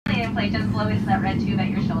boarding flight, just blow into that red tube at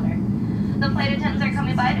your shoulder. The flight attendants are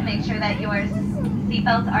coming by to make sure that your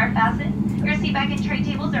seatbelts are fastened, your seat back and tray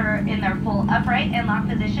tables are in their full upright and locked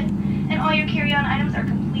position, and all your carry-on items are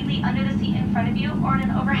completely under the seat in front of you or in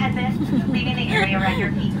an overhead bin, leaving the area around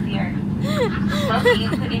your feet clear. Smoking,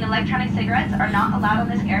 including electronic cigarettes, are not allowed on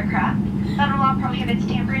this aircraft. Federal law prohibits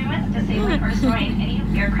tampering with, disabling, or destroying any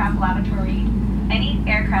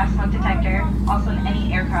aircraft smoke detector, also in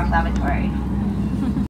any aircraft lavatory.